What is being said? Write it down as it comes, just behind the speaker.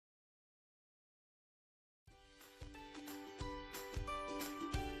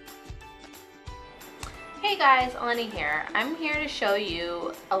Hey guys, Eleni here. I'm here to show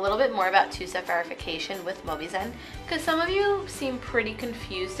you a little bit more about two-step verification with Mobizen because some of you seem pretty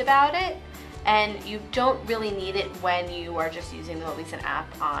confused about it and you don't really need it when you are just using the Mobizen app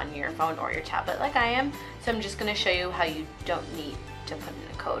on your phone or your tablet like I am. So I'm just going to show you how you don't need to put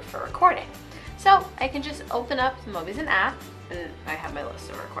in a code for recording. So I can just open up the Mobizen app, and I have my list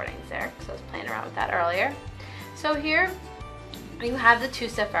of recordings there because I was playing around with that earlier. So here you have the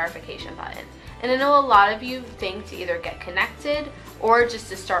two-step verification button. And I know a lot of you think to either get connected or just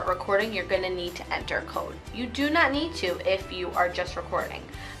to start recording, you're going to need to enter code. You do not need to if you are just recording.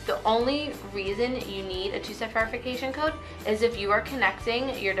 The only reason you need a two-step verification code is if you are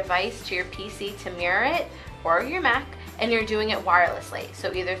connecting your device to your PC to mirror it or your Mac and you're doing it wirelessly,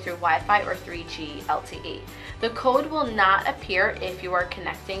 so either through Wi-Fi or 3G LTE. The code will not appear if you are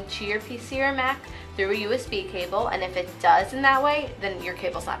connecting to your PC or Mac through a USB cable, and if it does in that way, then your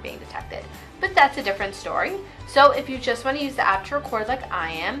cable's not being detected. But that's a different story. So if you just want to use the app to record like I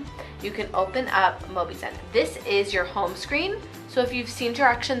am, you can open up Mobizen. This is your home screen. So if you've seen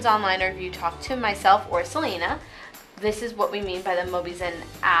directions online or if you talk to myself or Selena, this is what we mean by the Mobizen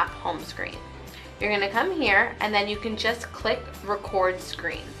app home screen. You're going to come here and then you can just click record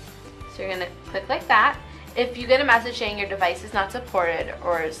screen. So you're going to click like that. If you get a message saying your device is not supported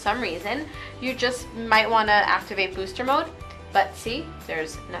or some reason, you just might want to activate booster mode. But see,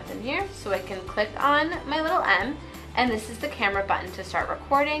 there's nothing here, so I can click on my little M, and this is the camera button to start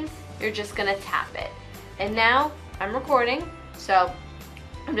recording. You're just gonna tap it. And now I'm recording, so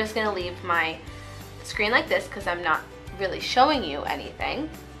I'm just gonna leave my screen like this because I'm not really showing you anything.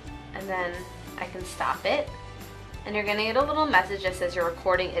 And then I can stop it, and you're gonna get a little message that says your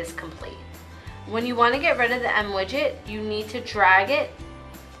recording is complete. When you wanna get rid of the M widget, you need to drag it.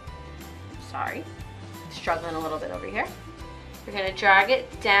 Sorry, struggling a little bit over here. You're going to drag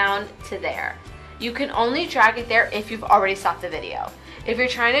it down to there. You can only drag it there if you've already stopped the video. If you're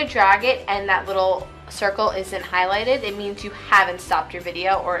trying to drag it and that little circle isn't highlighted, it means you haven't stopped your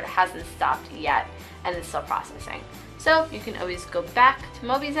video or it hasn't stopped yet and it's still processing. So you can always go back to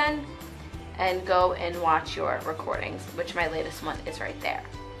Mobizen and go and watch your recordings, which my latest one is right there.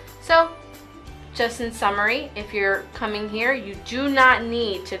 So just in summary, if you're coming here, you do not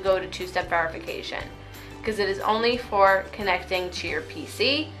need to go to two-step verification, because it is only for connecting to your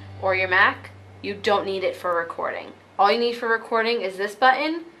PC or your Mac. You don't need it for recording. All you need for recording is this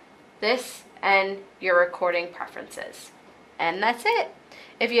button, this, and your recording preferences. And that's it.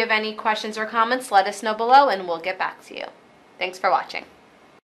 If you have any questions or comments, let us know below and we'll get back to you. Thanks for watching.